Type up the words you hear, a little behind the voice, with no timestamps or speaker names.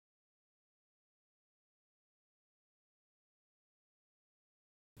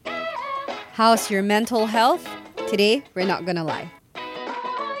How's your mental health? Today, we're not gonna lie.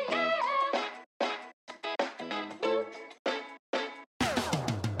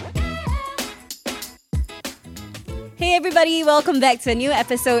 Hey everybody, welcome back to a new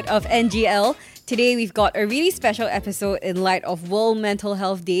episode of NGL. Today we've got a really special episode in light of World Mental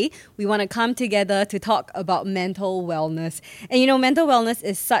Health Day. We want to come together to talk about mental wellness. And you know, mental wellness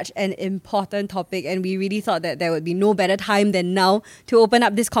is such an important topic, and we really thought that there would be no better time than now to open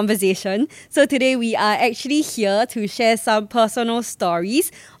up this conversation. So today we are actually here to share some personal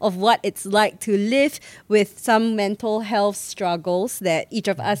stories of what it's like to live with some mental health struggles that each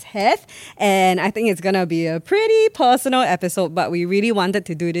of us have. And I think it's going to be a pretty personal episode, but we really wanted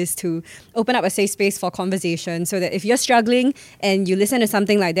to do this to open up a safe space for conversation so that if you're struggling and you listen to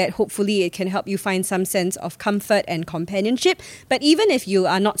something like that, hopefully it can help you find some sense of comfort and companionship. But even if you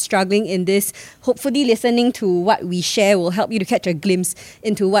are not struggling in this, hopefully listening to what we share will help you to catch a glimpse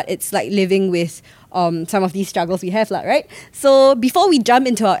into what it's like living with some of these struggles we have, right? So before we jump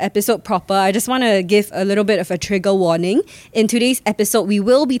into our episode proper, I just want to give a little bit of a trigger warning. In today's episode, we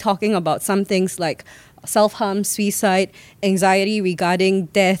will be talking about some things like self-harm, suicide, anxiety regarding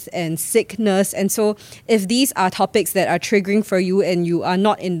death and sickness. And so if these are topics that are triggering for you and you are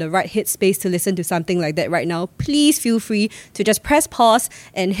not in the right headspace to listen to something like that right now, please feel free to just press pause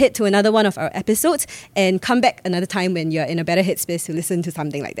and head to another one of our episodes and come back another time when you're in a better headspace to listen to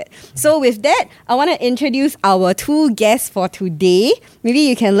something like that. So with that, I want to introduce our two guests for today. Maybe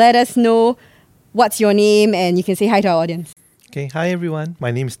you can let us know what's your name and you can say hi to our audience. Okay, hi everyone.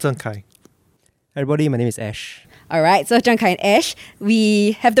 My name is Zheng Kai. Everybody, my name is Ash. All right, so Zheng Kai and Ash,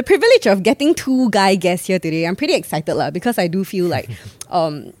 we have the privilege of getting two guy guests here today. I'm pretty excited because I do feel like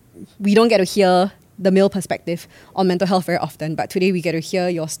we don't get to hear the male perspective on mental health very often, but today we get to hear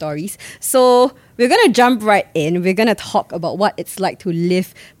your stories. So we're going to jump right in. We're going to talk about what it's like to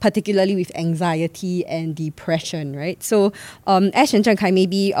live, particularly with anxiety and depression, right? So Ash and Zheng Kai,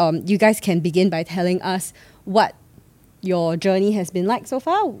 maybe you guys can begin by telling us what your journey has been like so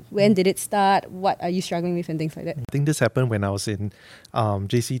far. When did it start? What are you struggling with and things like that? I think this happened when I was in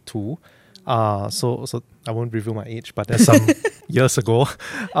JC2. So I won't reveal my age, but that's some years ago.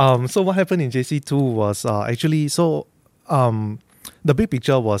 So what happened in JC2 was the big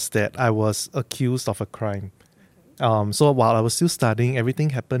picture was that I was accused of a crime. So while I was still studying,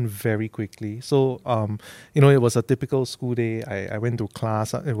 everything happened very quickly. So, it was a typical school day. I went to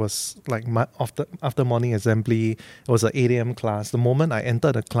class. It was like after morning assembly. It was an 8 a.m. class. The moment I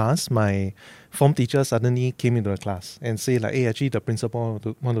entered the class, my form teacher suddenly came into the class and said like, hey, actually the principal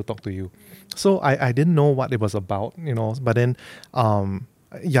want to talk to you. So I didn't know what it was about, but then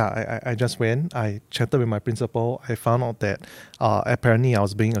I just went. I chatted with my principal. I found out that apparently I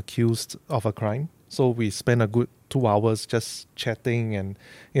was being accused of a crime. So we spent a good 2 hours just chatting and,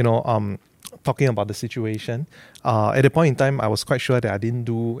 talking about the situation. At the point in time, I was quite sure that I didn't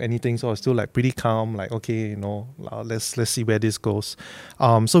do anything. So I was still like pretty calm, like, okay, let's see where this goes.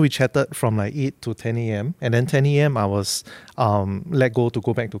 So we chatted from like 8 to 10 a.m. And then 10 a.m. I was let go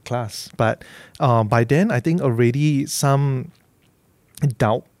back to class. But by then, I think already some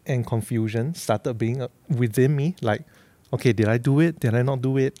doubt and confusion started being within me, like, okay, did I do it? Did I not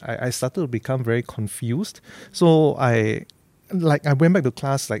do it? I started to become very confused. So I went back to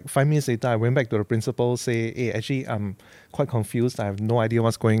class, like 5 minutes later, I went back to the principal, say, hey, actually, I'm quite confused. I have no idea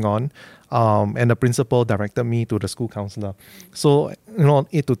what's going on. And the principal directed me to the school counselor. So,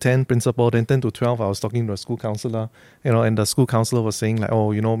 8 to 10 principal, then 10 to 12, I was talking to the school counselor, and the school counselor was saying like,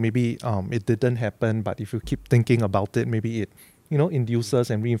 oh, maybe it didn't happen, but if you keep thinking about it, maybe it induces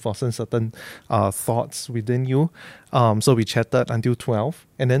and reinforces certain thoughts within you. So we chatted until 12.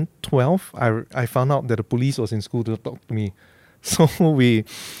 And then 12, I found out that the police was in school to talk to me. So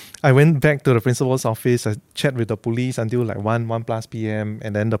I went back to the principal's office. I chatted with the police until like 1 plus p.m.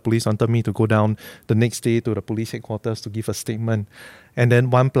 And then the police wanted me to go down the next day to the police headquarters to give a statement. And then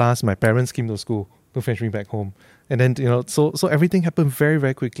 1 plus, my parents came to school to fetch me back home. And then, so everything happened very,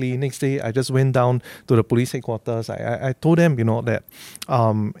 very quickly. Next day, I just went down to the police headquarters. I told them, that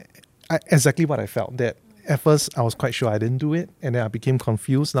exactly what I felt. That at first, I was quite sure I didn't do it. And then I became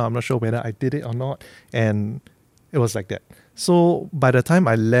confused. Now I'm not sure whether I did it or not. And it was like that. So by the time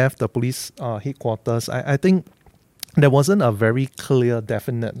I left the police headquarters, I think there wasn't a very clear,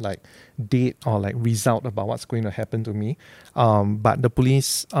 definite date or result about what's going to happen to me. But the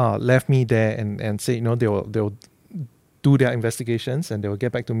police left me there and said, they'll do their investigations and they will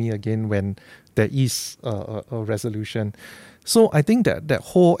get back to me again when there is a resolution. So I think that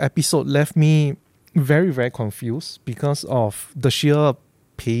whole episode left me very, very confused because of the sheer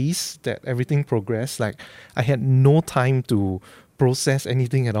pace that everything progressed. I had no time to process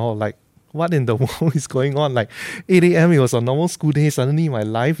anything at all. what in the world is going on? Like 8 a.m. it was a normal school day. Suddenly my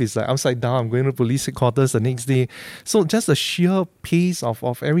life is like upside down. I'm going to police headquarters the next day. So just the sheer pace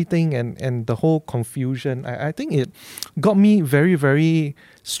of everything and the whole confusion, I think it got me very, very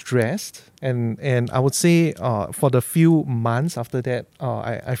stressed. And I would say for the few months after that,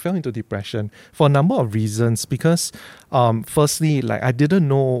 I fell into depression for a number of reasons. Because firstly, like I didn't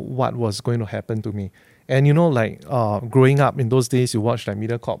know what was going to happen to me. And growing up in those days, you watch like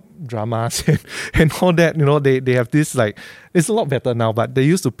MediaCorp dramas and all that. They have this like, it's a lot better now, but they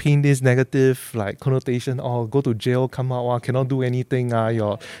used to paint this negative like connotation. Oh, go to jail, come out, cannot do anything.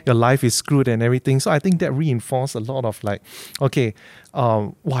 Your life is screwed and everything. So I think that reinforced a lot of like, okay,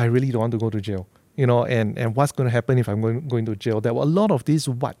 I really don't want to go to jail. And what's going to happen if I'm going to jail? There were a lot of these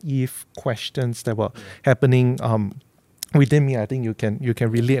what if questions that were happening. Within me, I think you can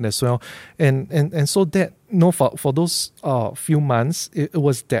relate as well, and so that for those few months, it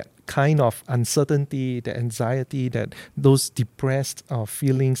was that kind of uncertainty, the anxiety, that those depressed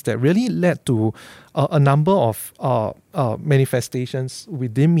feelings that really led to a number of manifestations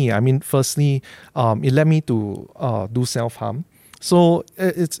within me. I mean, firstly, it led me to do self-harm. So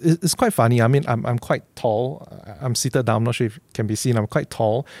it's quite funny. I mean, I'm quite tall. I'm seated down. I'm not sure if it can be seen. I'm quite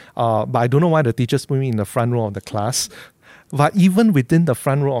tall, but I don't know why the teachers put me in the front row of the class. But even within the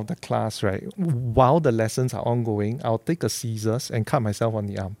front row of the class, right, while the lessons are ongoing, I'll take a scissors and cut myself on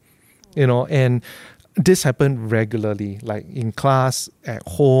the arm, and this happened regularly, like in class, at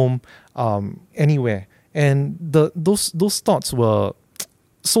home, anywhere. And those thoughts were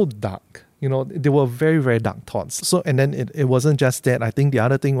so dark, they were very, very dark thoughts. So, and then it wasn't just that. I think the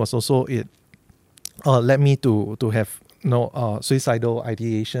other thing was also it led me to have suicidal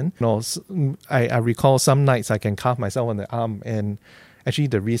ideation. I recall some nights I can carve myself on the arm, and actually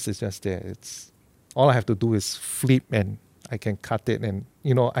the risk is just there. It's all I have to do is flip and I can cut it. And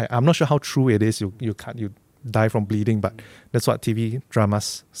I'm not sure how true it is. You cut, you die from bleeding, but that's what TV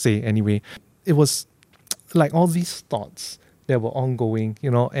dramas say anyway. It was like all these thoughts that were ongoing,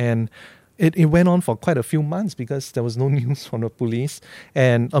 and it went on for quite a few months because there was no news from the police.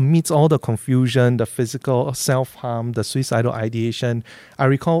 And amidst all the confusion, the physical self-harm, the suicidal ideation, I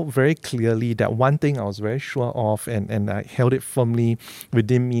recall very clearly that one thing I was very sure of, and I held it firmly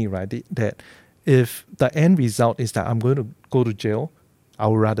within me, right, that if the end result is that I'm going to go to jail, I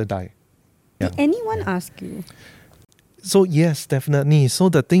would rather die. Did anyone ask you? So yes, definitely. So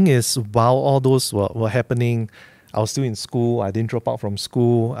the thing is, while all those were happening, I was still in school. I didn't drop out from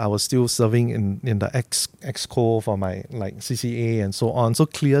school. I was still serving in the exco for my like CCA and so on. So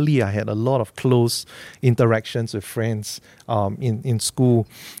clearly, I had a lot of close interactions with friends in school.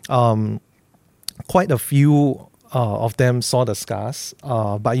 Quite a few of them saw the scars,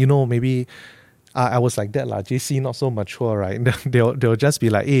 but maybe I was like that lah. JC not so mature, right? They'll just be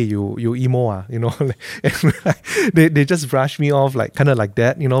like, "Hey, you emo they just brush me off like kind of like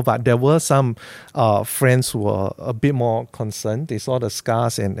that, But there were some friends who were a bit more concerned. They saw the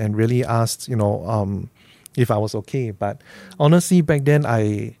scars and really asked, if I was okay. But honestly, back then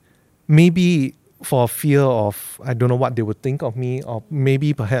maybe for fear of I don't know what they would think of me, or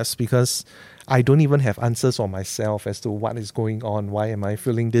maybe perhaps because I don't even have answers for myself as to what is going on. Why am I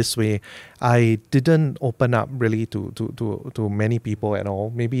feeling this way? I didn't open up really to many people at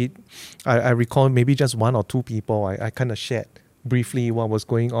all. Maybe I recall maybe just one or two people I kind of shared briefly what was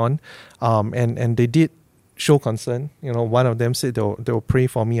going on. And they did show concern. One of them said they'll pray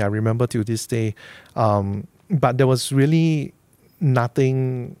for me. I remember till this day. But there was really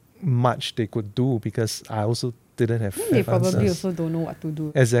nothing much they could do because I also didn't have They probably answers. also don't know what to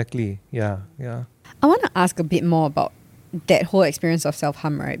do. Exactly. Yeah. I want to ask a bit more about that whole experience of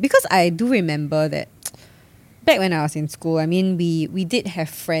self-harm, right? Because I do remember that back when I was in school, I mean, we did have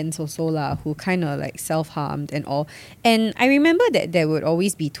friends also lah who kind of like self-harmed and all. And I remember that there would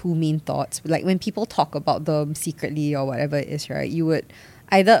always be two main thoughts. Like when people talk about them secretly or whatever it is, right? You would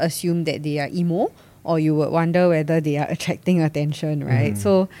either assume that they are emo, or you would wonder whether they are attracting attention, right?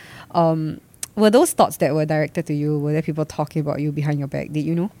 So, were those thoughts that were directed to you? Were there people talking about you behind your back? Did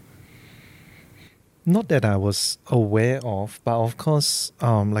you know? Not that I was aware of, but of course,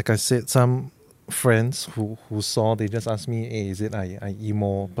 like I said, some friends who saw, they just asked me, hey, is it I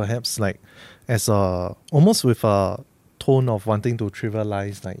emo? Perhaps like as almost with a tone of wanting to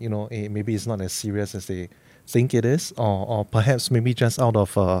trivialize, like, hey, maybe it's not as serious as they think it is, or perhaps maybe just out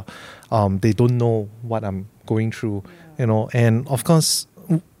of they don't know what I'm going through, and of course,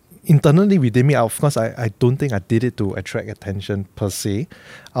 internally within me, of course, I don't think I did it to attract attention per se.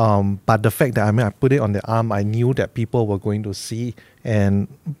 But the fact that I put it on the arm, I knew that people were going to see. And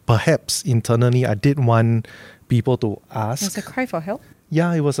perhaps internally, I did want people to ask. It's a cry for help?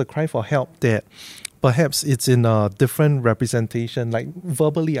 yeah, it was a cry for help that perhaps it's in a different representation. Like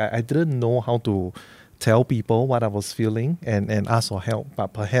verbally, I didn't know how to tell people what I was feeling and ask for help.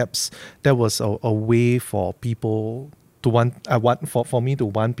 But perhaps that was a way for people to for me to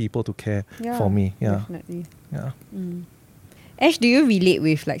want people to care for me. Yeah. Definitely. Yeah. Ash, do you relate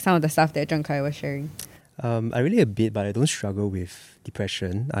with like some of the stuff that Zheng Kai was sharing? I relate a bit, but I don't struggle with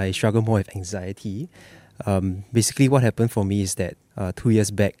depression. I struggle more with anxiety. Basically, what happened for me is that 2 years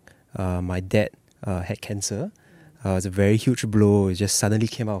back, my dad had cancer. It was a very huge blow. It just suddenly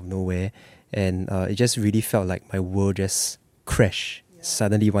came out of nowhere. And it just really felt like my world just crashed. Yeah.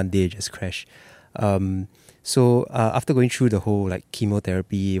 Suddenly one day it just crashed. So after going through the whole like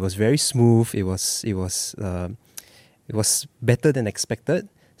chemotherapy, it was very smooth. It was better than expected.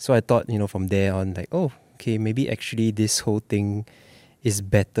 So I thought, from there on, like, oh, okay, maybe actually this whole thing is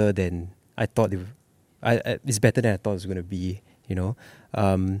better than I thought it's better than I thought it was going to be,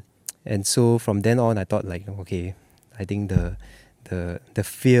 And so from then on, I thought like, okay, I think the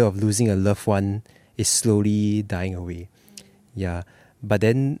fear of losing a loved one is slowly dying away. Yeah. But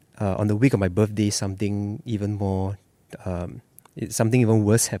then on the week of my birthday, something even worse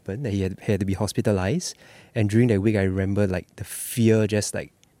happened. That he had to be hospitalized. And during that week, I remember like the fear just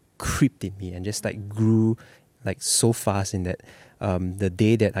like creeped in me and just like grew like so fast in that the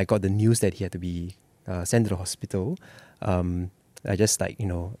day that I got the news that he had to be sent to the hospital, I just like,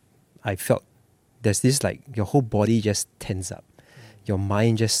 I felt there's this like your whole body just tense up. Your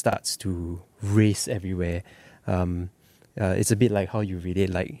mind just starts to race everywhere. It's a bit like how you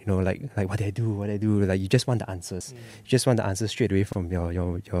relate, like what do I do? Like you just want the answers. You just want the answers straight away from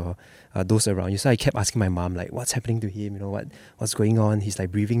your those around you. So I kept asking my mom, like, what's happening to him? What's going on? He's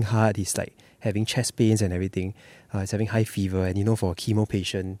like breathing hard. He's like having chest pains and everything. He's having high fever, and for a chemo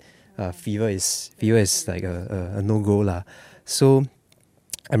patient, fever is like a no go lah. So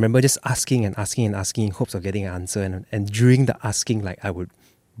I remember just asking in hopes of getting an answer. And during the asking, like, I would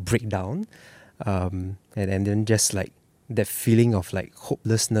break down. And then just, like, that feeling of, like,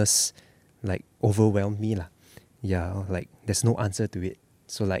 hopelessness, like, overwhelmed me, lah. Yeah, like, there's no answer to it.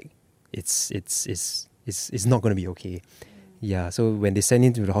 So, like, it's not going to be okay. Yeah, so when they sent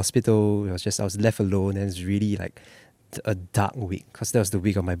me to the hospital, I was left alone. And it's really, like, a dark week. Because that was the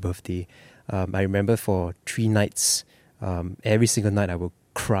week of my birthday. I remember for 3 nights, every single night I would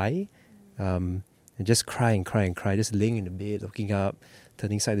cry, and just cry and cry and cry, just laying in the bed, looking up,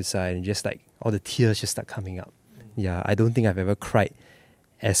 turning side to side, and just like all the tears just start coming up. Yeah, I don't think I've ever cried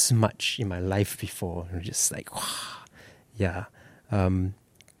as much in my life before. Just like, wow. Yeah.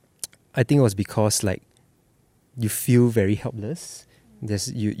 I think it was because like you feel very helpless.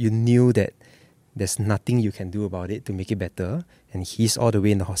 You knew that there's nothing you can do about it to make it better, and he's all the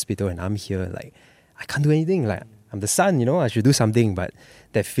way in the hospital, and I'm here like I can't do anything. Like I'm the son, I should do something, but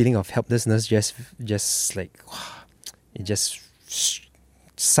that feeling of helplessness just like, it just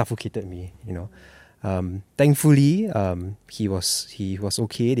suffocated me, Thankfully, he was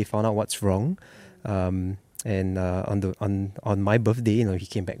okay. They found out what's wrong, and on my birthday, he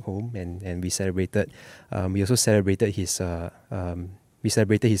came back home and we celebrated. We also celebrated his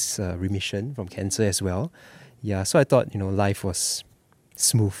remission from cancer as well. Yeah, so I thought life was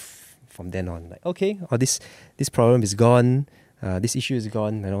smooth from then on. Like, okay, this problem is gone, this issue is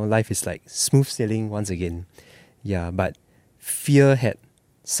gone, life is like smooth sailing once again. Yeah, but fear had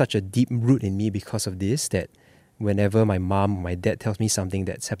such a deep root in me because of this, that whenever my mom or my dad tells me something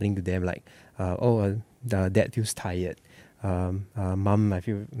that's happening to them, like, dad feels tired, mom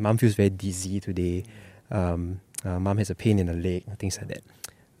feels very dizzy today, mom has a pain in the leg, things like that,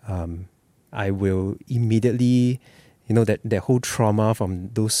 I will immediately, that whole trauma from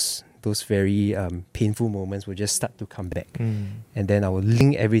those very painful moments will just start to come back. And then I will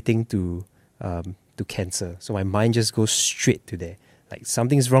link everything to cancer. So my mind just goes straight to there. Like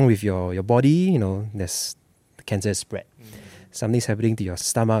something's wrong with your body, there's cancer has spread. Something's happening to your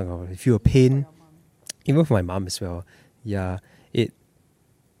stomach, or you feel a pain. Even for my mom as well. Yeah,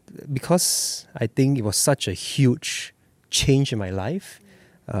 because I think it was such a huge change in my life,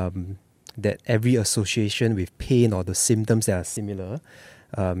 that every association with pain or the symptoms that are similar,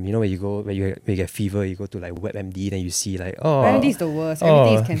 when you get fever, you go to like WebMD, then you see like, WebMD is the worst.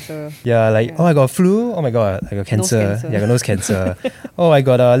 Everything is cancer. Yeah, like, I got flu. Oh my god, I got cancer. Yeah, I got nose cancer. I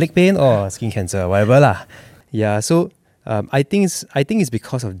got leg pain. Skin cancer. Whatever lah. Yeah, so I think it's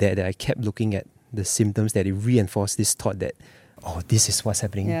because of that I kept looking at the symptoms, that it reinforced this thought that this is what's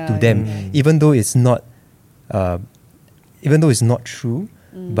happening to them, even though it's not true.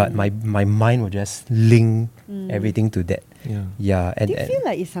 but my mind would just link everything to that. Yeah. Yeah, Do you feel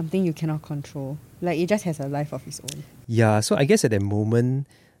like it's something you cannot control? Like it just has a life of its own? yeah. So I guess at that moment,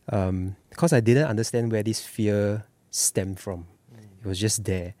 because I didn't understand where this fear stemmed from, it was just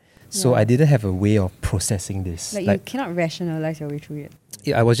there. So Yeah. I didn't have a way of processing this. Like you cannot rationalize your way through it.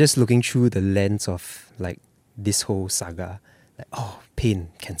 Yeah, I was just looking through the lens of like this whole saga, like pain,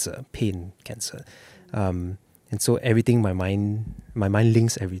 cancer, and so everything my mind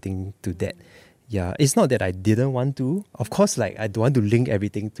links everything to that. Yeah, it's not that I didn't want to. Of course, like I don't want to link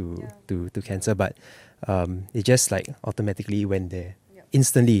everything to cancer, but it just like automatically went there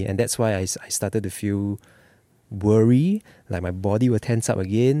instantly, and that's why I started to feel worry, like my body will tense up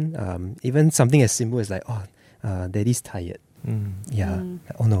again. Even something as simple as like, daddy's tired. Yeah.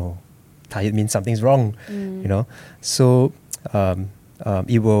 Oh no, tired means something's wrong. You know. So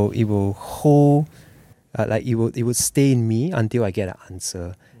it will hold, like it would stay in me until I get an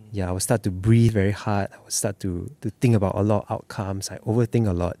answer. Yeah, I will start to breathe very hard. I will start to think about a lot of outcomes. I overthink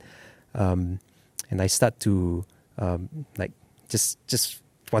a lot, and I start to like just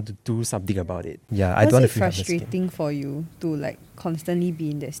want to do something about it. Yeah, I don't want to feel frustrating for you to like constantly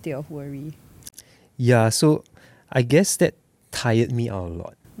be in that state of worry? Yeah, so I guess that tired me out a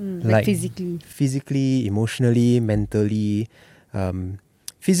lot. Like physically, emotionally, mentally.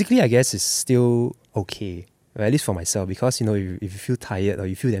 Physically, I guess is still okay, or at least for myself, because you know if you feel tired or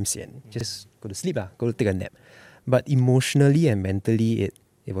you feel damn sian, just go to sleep, go to take a nap. But emotionally and mentally,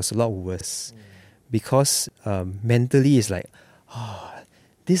 it was a lot worse, because mentally it's like,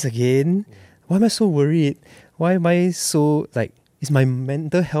 this again. Why am I so worried? Why am I so like? Is my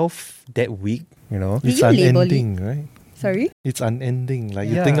mental health that weak? You know, Did it's you label unending, right? Sorry? It's unending. Like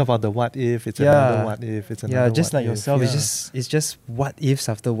you Yeah. think about the what if, it's another what if, it's another what just like if. yourself, Yeah. it's just what ifs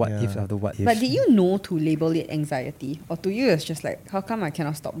after what Yeah. ifs after what ifs. But did you know to label it anxiety? Or to you it's just like, how come I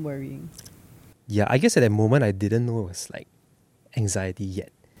cannot stop worrying? Yeah, I guess at that moment I didn't know it was like anxiety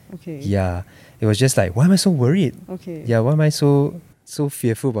yet. Okay. Yeah, it was just like, why am I so worried? Okay. Yeah, why am I so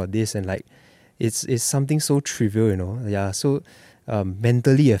fearful about this? And like, it's something so trivial, you know. Yeah, so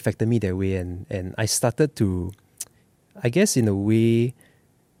mentally affected me that way, and I started to, I guess in a way,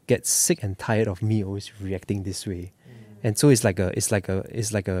 get sick and tired of me always reacting this way. And so it's like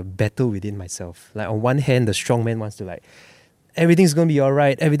a battle within myself. Like on one hand, the strong man wants to like, everything's gonna be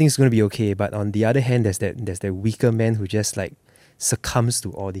alright, everything's gonna be okay. But on the other hand, there's that weaker man who just like succumbs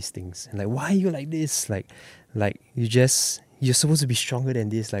to all these things. And like, why are you like this? Like you're supposed to be stronger than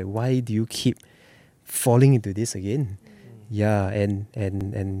this. Like, why do you keep falling into this again? Yeah, and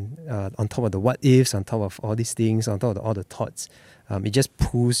on top of the what ifs, on top of all these things, on top of all the thoughts, it just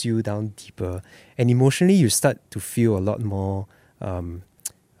pulls you down deeper. And emotionally, you start to feel a lot more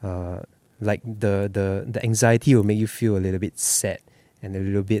like the anxiety will make you feel a little bit sad and a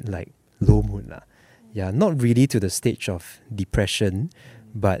little bit like low mood lah. Yeah, not really to the stage of depression,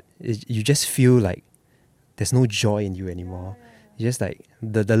 but you just feel like there's no joy in you anymore. You just like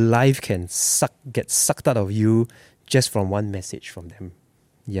the life can get sucked out of you just from one message from them.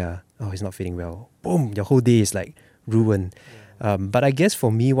 Yeah, he's not feeling well. Boom, your whole day is like ruined. But I guess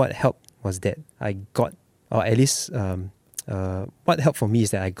for me, what helped was that I got, or at least what helped for me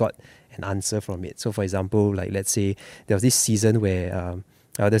is that I got an answer from it. So for example, like let's say there was this season where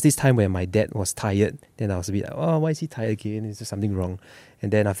there's this time where my dad was tired. Then I was a bit like, why is he tired again? Is there something wrong? And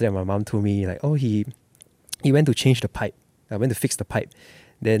then after that, my mom told me like, he went to change the pipe. I went to fix the pipe.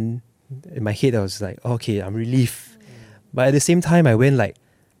 Then in my head, I was like, okay, I'm relieved. But at the same time, I went like,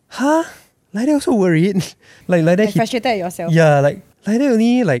 like that also worried. like that. Frustrated at yourself. Yeah, like that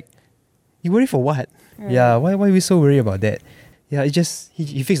only, like, you worry for what? Right. Yeah, why are we so worried about that? Yeah, it just,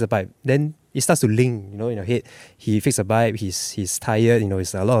 he fixed the pipe. Then it starts to link, you know, in your head. He fixed the pipe, he's tired, you know,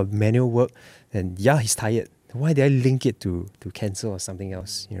 it's a lot of manual work. And yeah, he's tired. Why did I link it to cancer or something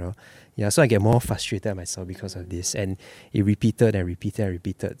else, you know? Yeah, so I get more frustrated at myself because of this. And it repeated and repeated and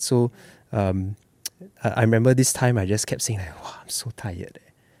repeated. So I remember this time I just kept saying like, wow, I'm so tired.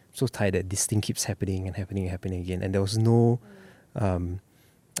 I'm so tired that this thing keeps happening and happening and happening again. And there was no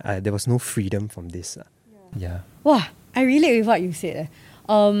freedom from this. Yeah. Wow, I relate with what you said.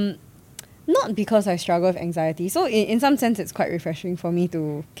 Not because I struggle with anxiety. So in some sense, it's quite refreshing for me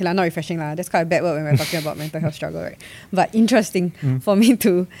to... Okay, not refreshing. That's quite a bad word when we're talking about mental health struggle, right? But interesting for me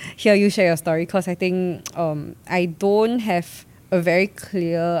to hear you share your story, because I think I don't have a very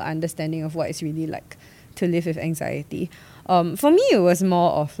clear understanding of what it's really like to live with anxiety. For me, it was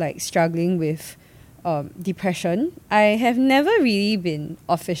more of like struggling with depression. I have never really been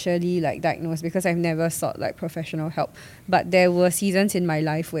officially like diagnosed because I've never sought like professional help. But there were seasons in my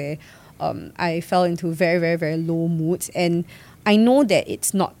life where I fell into very, very, very low moods, and I know that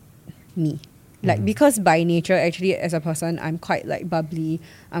it's not me. Like, because by nature, actually, as a person, I'm quite like bubbly.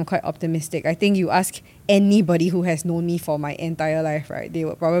 I'm quite optimistic. I think you ask anybody who has known me for my entire life, right? They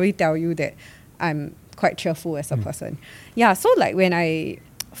would probably tell you that I'm quite cheerful as a person. Yeah, so like when I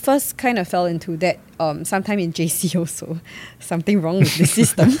first kind of fell into that, sometime in JC also, something wrong with the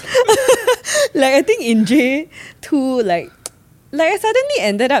system. Like I think in J2, like I suddenly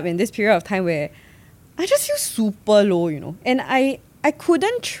ended up in this period of time where I just feel super low, you know, and I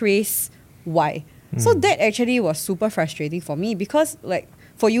couldn't trace why. So that actually was super frustrating for me because like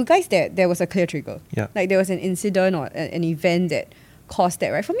for you guys there was a clear trigger. Yeah. Like there was an incident or an event that caused that,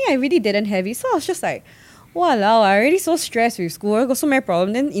 right? For me, I really didn't have it. So I was just like, walao, I already so stressed with school. I got so many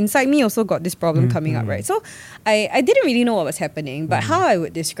problems. Then inside me also got this problem coming up, right? So I didn't really know what was happening. But how I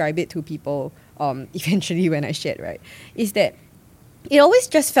would describe it to people eventually when I shared, right, is that it always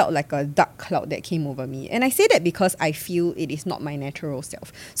just felt like a dark cloud that came over me. And I say that because I feel it is not my natural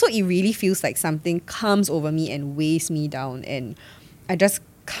self. So it really feels like something comes over me and weighs me down and I just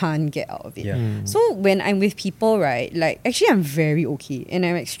can't get out of it. Yeah. So when I'm with people, right, like actually I'm very okay and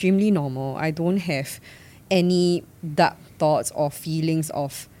I'm extremely normal. I don't have any dark thoughts or feelings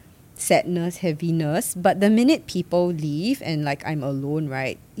of sadness, heaviness. But the minute people leave and like I'm alone,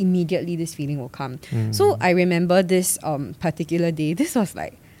 right, immediately this feeling will come. So I remember this particular day. This was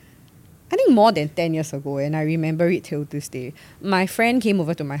like, I think more than 10 years ago, and I remember it till this day. My friend came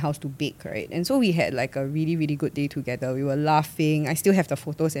over to my house to bake, right? And so we had like a really, really good day together. We were laughing. I still have the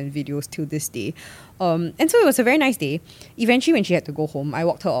photos and videos till this day. And so it was a very nice day. Eventually, when she had to go home, I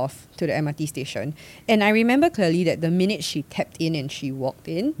walked her off to the MRT station. And I remember clearly that the minute she tapped in and she walked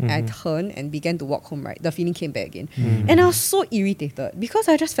in, I turned and began to walk home, right? The feeling came back again. And I was so irritated because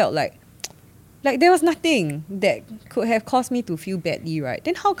I just felt like there was nothing that could have caused me to feel badly, right?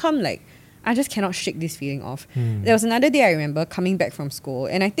 Then how come like I just cannot shake this feeling off? There was another day I remember coming back from school,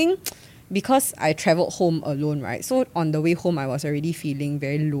 and I think because I travelled home alone, right? So on the way home, I was already feeling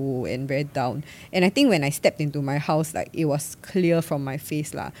very low and very down. And I think when I stepped into my house, like it was clear from my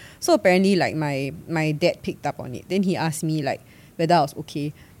face lah. So apparently, like my dad picked up on it. Then he asked me like whether I was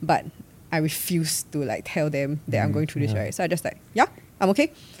okay, but I refused to like tell them that I'm going through this, right? So I just like, yeah, I'm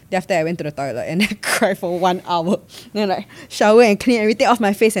okay. Then after I went to the toilet and I cried for 1 hour. Then like shower and clean everything off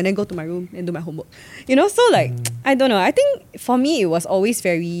my face and then go to my room and do my homework. You know, so like, I don't know. I think for me, it was always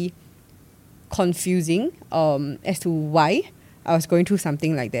very confusing as to why I was going through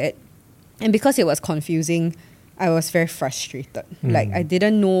something like that. And because it was confusing, I was very frustrated. Like I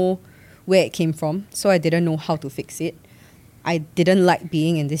didn't know where it came from. So I didn't know how to fix it. I didn't like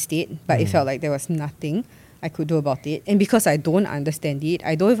being in this state, but it felt like there was nothing I could do about it. And because I don't understand it,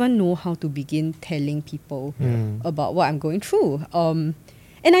 I don't even know how to begin telling people about what I'm going through. And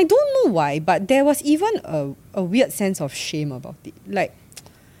I don't know why, but there was even a weird sense of shame about it. Like,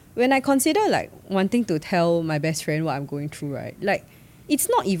 when I consider like wanting to tell my best friend what I'm going through, right? Like, it's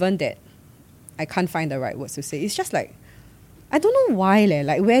not even that I can't find the right words to say. It's just like, I don't know why,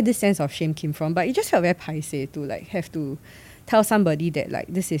 like where this sense of shame came from, but it just felt very paiseh to like have to tell somebody that like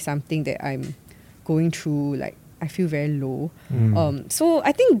this is something that I'm going through, like I feel very low. So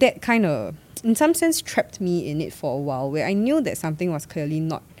I think that kind of in some sense trapped me in it for a while, where I knew that something was clearly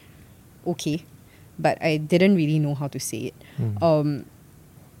not okay, but I didn't really know how to say it.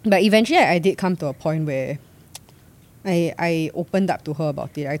 But eventually I did come to a point where I opened up to her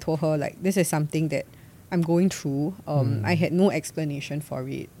about it. I told her like this is something that I'm going through. I had no explanation for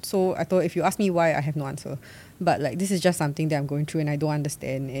it. So I thought if you ask me why, I have no answer. But like this is just something that I'm going through and I don't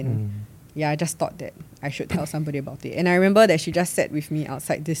understand. And yeah, I just thought that I should tell somebody about it. And I remember that she just sat with me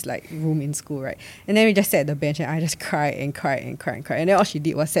outside this like room in school, right? And then we just sat at the bench and I just cried and cried and cried and cried. And then all she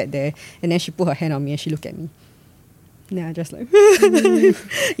did was sat there and then she put her hand on me and she looked at me. And then I just like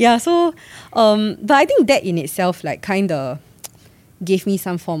yeah, so but I think that in itself like kind of gave me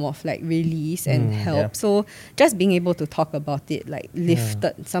some form of like release and help. Yeah. So just being able to talk about it like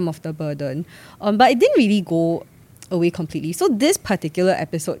lifted some of the burden. But it didn't really go away completely. So this particular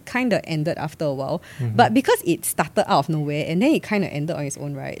episode kind of ended after a while. But because it started out of nowhere and then it kind of ended on its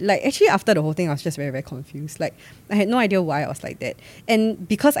own, right? Like actually after the whole thing, I was just very, very confused. Like I had no idea why I was like that. And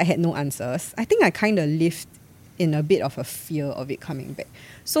because I had no answers, I think I kind of lived in a bit of a fear of it coming back.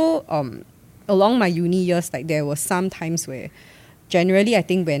 So along my uni years, like there were some times where generally, I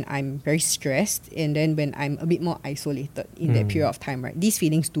think when I'm very stressed and then when I'm a bit more isolated in that period of time, right, these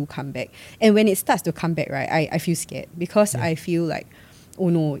feelings do come back. And when it starts to come back, right, I feel scared because I feel like, oh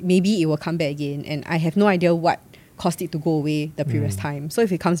no, maybe it will come back again and I have no idea what caused it to go away the previous time. So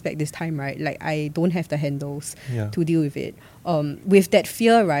if it comes back this time, right, like I don't have the handles to deal with it. With that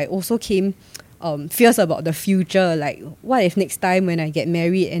fear, right, also came fears about the future, like what if next time when I get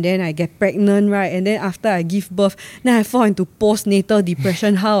married and then I get pregnant, right, and then after I give birth, then I fall into postnatal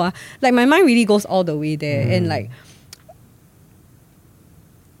depression, how like my mind really goes all the way there, and like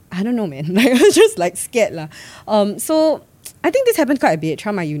I don't know, man. Like I was just like scared lah. So I think this happened quite a bit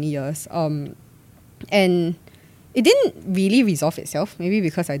throughout my uni years. And it didn't really resolve itself, maybe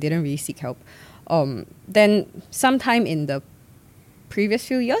because I didn't really seek help. Then sometime in the previous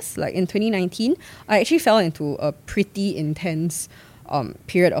few years, like in 2019, I actually fell into a pretty intense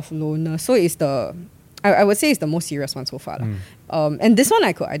period of loneliness. So it's I would say it's the most serious one so far. And this one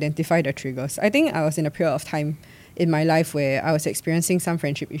I could identify the triggers. I think I was in a period of time in my life where I was experiencing some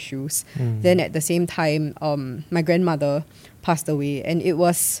friendship issues. Then at the same time, my grandmother passed away, and it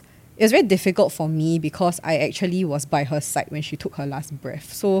was very difficult for me because I actually was by her side when she took her last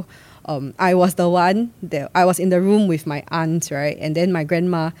breath. So I was the one that I was in the room with my aunts, right? And then my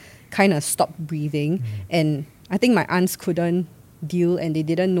grandma kind of stopped breathing, and I think my aunts couldn't deal, and they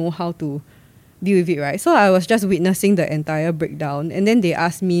didn't know how to deal with it, right? So I was just witnessing the entire breakdown, and then they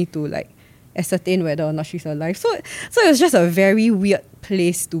asked me to like ascertain whether or not she's alive. So it was just a very weird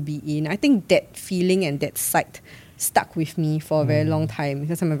place to be in. I think that feeling and that sight stuck with me for a very long time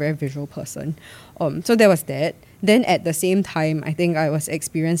because I'm a very visual person. So there was that. Then at the same time, I think I was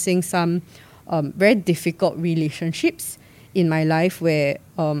experiencing some very difficult relationships in my life where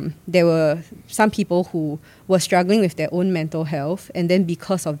there were some people who were struggling with their own mental health, and then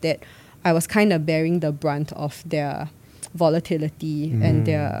because of that, I was kind of bearing the brunt of their volatility and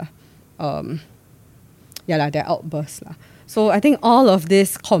their their outbursts lah. So I think all of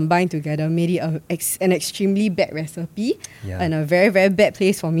this combined together made it an extremely bad recipe and a very, very bad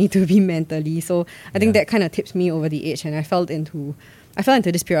place for me to be mentally. So I think that kind of tipped me over the edge, and I fell into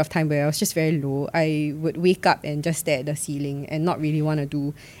this period of time where I was just very low. I would wake up and just stare at the ceiling and not really want to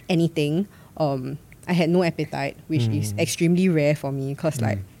do anything. I had no appetite, which is extremely rare for me because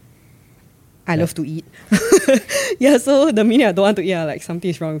like I love to eat. So the minute I don't want to eat, like something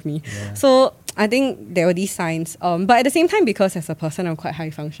is wrong with me. So I think there were these signs. But at the same time, because as a person, I'm quite high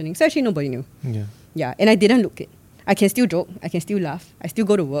functioning. So actually nobody knew. And I didn't look it. I can still joke. I can still laugh. I still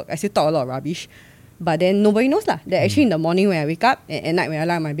go to work. I still talk a lot of rubbish. But then nobody knows lah. That actually in the morning when I wake up, and at night when I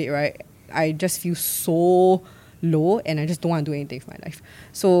lie on my bed, right, I just feel so low and I just don't want to do anything with my life.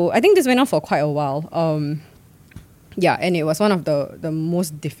 So I think this went on for quite a while. And it was one of the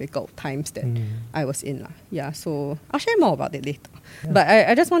most difficult times that I was in lah. So I'll share more about it later. But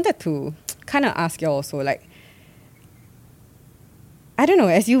I just wanted to kind of ask you also, like, I don't know,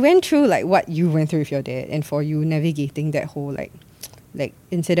 as you went through like what you went through with your dad, and for you navigating that whole like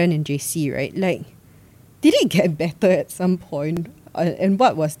incident in JC, right? Like, did it get better at some point? And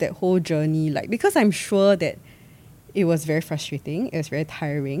what was that whole journey like? Because I'm sure that it was very frustrating. It was very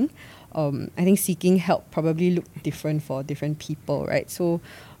tiring. I think seeking help probably looked different for different people, right? So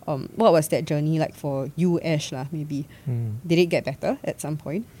what was that journey like for you, Ash, lah, maybe? Did it get better at some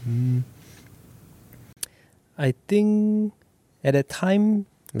point? I think at that time,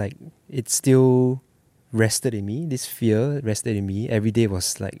 like, it still rested in me. This fear rested in me. Every day I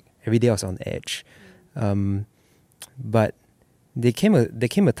was on edge. But there came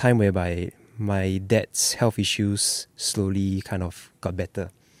a time whereby my dad's health issues slowly kind of got better.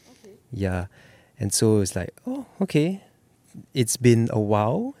 And so it's like, oh, okay, it's been a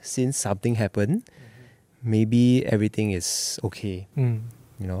while since something happened. Maybe everything is okay. You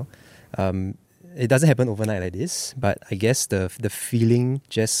know, it doesn't happen overnight like this, but I guess the feeling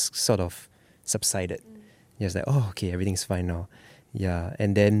just sort of subsided. It's like, oh, okay, everything's fine now.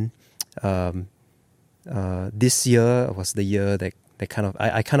 And then this year was the year that kind of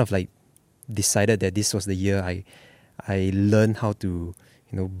I kind of like decided that this was the year I learned how to,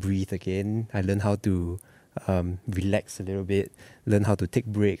 you know, breathe again. I learned how to relax a little bit, learn how to take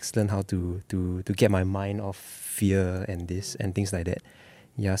breaks, learn how to get my mind off fear and this and things like that.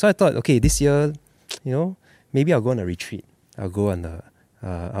 So I thought, okay, this year, you know, maybe I'll go on a retreat.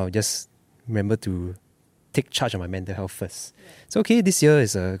 I'll just remember to take charge of my mental health first. So okay, this year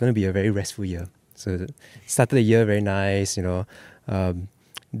is going to be a very restful year. So started the year very nice, you know.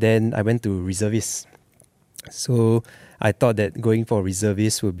 Then I went to reservist. So I thought that going for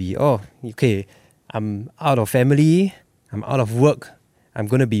reservist would be, oh, okay, I'm out of family, I'm out of work, I'm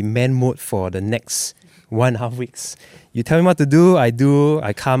going to be man mode for the next 1.5 weeks. You tell me what to do, I do,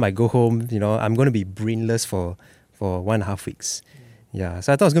 I come, I go home, you know, I'm going to be brainless for 1.5 weeks. So I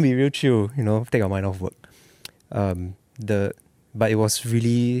thought it was going to be real chill, you know, take our mind off work. But it was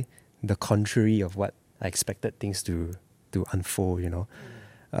really the contrary of what I expected things to unfold, you know.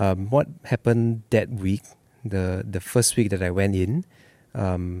 What happened that week, the first week that I went in,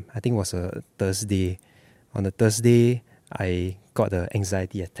 I think it was a Thursday. On a Thursday, I got an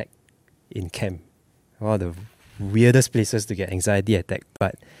anxiety attack in camp. One of the weirdest places to get anxiety attack,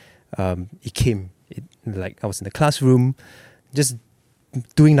 but it came. Like I was in the classroom, just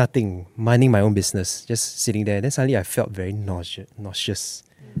doing nothing, minding my own business, just sitting there. And then suddenly I felt very nauseous.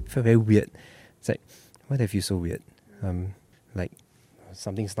 Felt very weird. It's like, why do I feel so weird? Like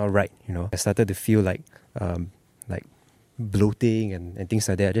something's not right, you know. I started to feel like bloating and things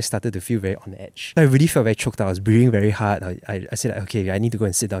like that. I just started to feel very on edge. I really felt very choked out. I was breathing very hard. I said, like, okay, I need to go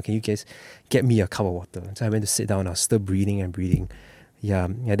and sit down. Can you guys get me a cup of water? So I went to sit down. I was still breathing. Yeah,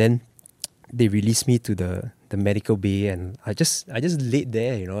 and then they released me to the medical bay, and I just laid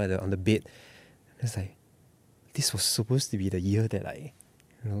there, you know, on the bed. It's like, this was supposed to be the year that I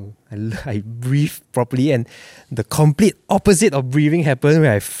breathed properly, and the complete opposite of breathing happened,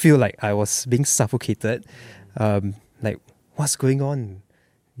 where I feel like I was being suffocated. Like, what's going on?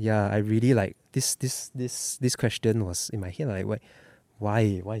 Yeah, I really like this question was in my head, like,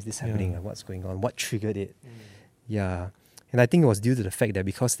 why is this happening? Like, what's going on? What triggered it? Yeah. And I think it was due to the fact that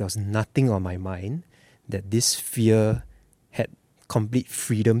because there was nothing on my mind, that this fear had complete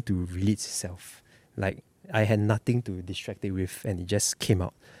freedom to release itself. Like, I had nothing to distract it with, and it just came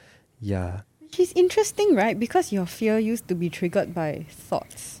out. Yeah. Which is interesting, right? Because your fear used to be triggered by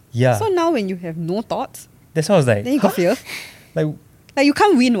thoughts. Yeah. So now when you have no thoughts, that's why I was like, then you got fear. Like you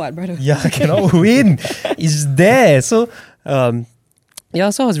can't win, what, brother? Yeah, I cannot win. It's there. So, so I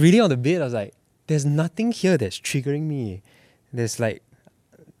was really on the bed. I was like, there's nothing here that's triggering me. There's like,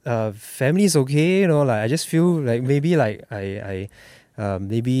 family is okay, you know, like I just feel like maybe like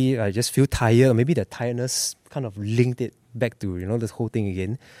maybe I just feel tired, or maybe the tiredness kind of linked it back to, you know, this whole thing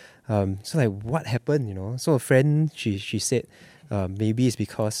again. So like, what happened, you know? So a friend, she said, maybe it's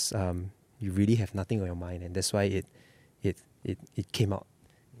because you really have nothing on your mind, and that's why it came out.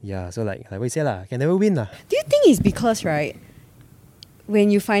 Yeah, so like what you said, can never win. Do you think it's because, right,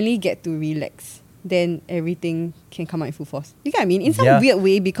 when you finally get to relax, then everything can come out in full force? You get what I mean? In some weird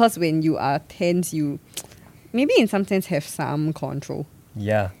way, because when you are tense, you maybe in some sense have some control.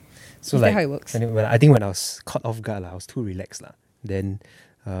 Yeah. So is like, that how it works? I think when I was caught off guard, I was too relaxed. Then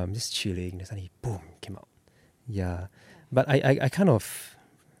just chilling, then suddenly boom, came out. Yeah. But I kind of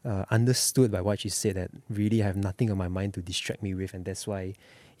understood by what she said that really I have nothing on my mind to distract me with, and that's why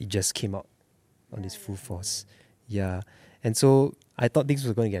it just came out on this full force. Yeah. And so I thought things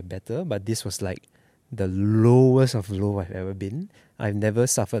were going to get better, but this was like the lowest of low I've ever been. I've never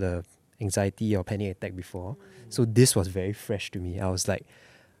suffered a anxiety or panic attack before. So this was very fresh to me. I was like,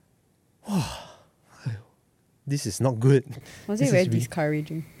 oh, this is not good. Was it very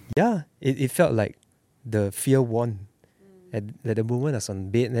discouraging? Yeah, it felt like the fear won. At the moment I was on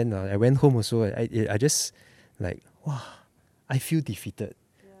bed, then I went home also. I just like, wow, I feel defeated.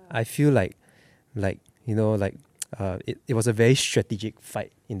 Yeah. I feel like you know, like it was a very strategic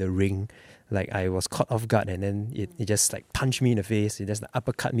fight in the ring. Like I was caught off guard, and then it just like punched me in the face. It just like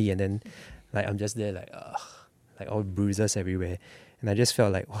uppercut me, and then like I'm just there like all bruises everywhere, and I just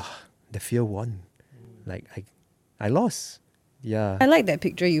felt like, wow, the fear won. Like I lost. Yeah. I like that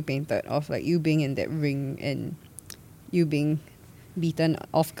picture you painted of like you being in that ring and you being beaten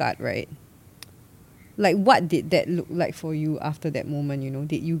off guard, right? Like, what did that look like for you after that moment, you know?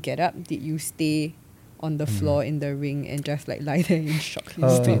 Did you get up? Did you stay on the floor in the ring and just like lie there in shock?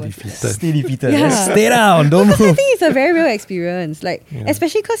 Stay defeated. Stay defeated. Yeah. Stay down. Don't move. I think it's a very real experience. Like,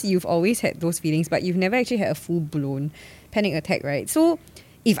 especially because you've always had those feelings, but you've never actually had a full-blown panic attack, right? So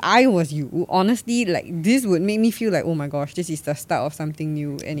if I was you, honestly, like this would make me feel like, oh my gosh, this is the start of something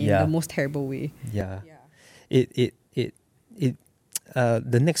new, and in the most terrible way. Yeah.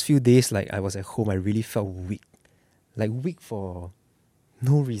 The next few days, like I was at home, I really felt weak. Like weak for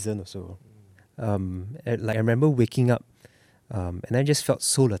no reason also. Like I remember waking up and I just felt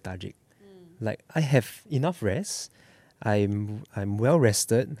so lethargic. Like I have enough rest. I'm well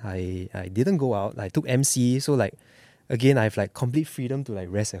rested. I didn't go out. I took MC, so like again I have like complete freedom to like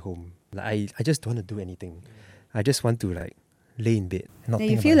rest at home. Like I just don't want to do anything. I just want to like lay in bed. And not then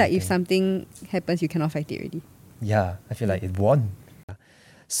think you feel about like if anything. something happens, you cannot fight it already. Yeah, I feel like it won.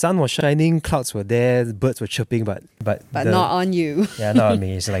 Sun was shining, clouds were there, birds were chirping, but not on you. Yeah, not on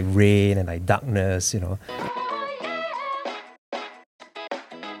me. It's like rain and like darkness, you know.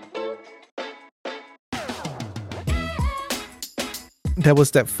 There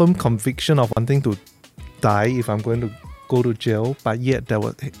was that firm conviction of wanting to die if I'm going to go to jail, but yet there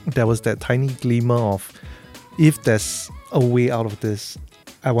was that tiny glimmer of, if there's a way out of this,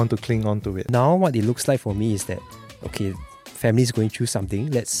 I want to cling on to it. Now what it looks like for me is that, okay, family's going through something,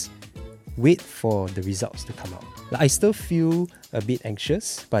 let's wait for the results to come out. Like, I still feel a bit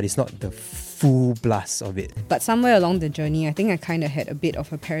anxious, but it's not the full blast of it. But somewhere along the journey, I think I kind of had a bit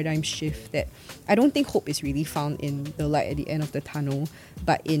of a paradigm shift that I don't think hope is really found in the light at the end of the tunnel,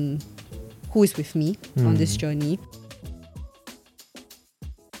 but in who is with me on this journey.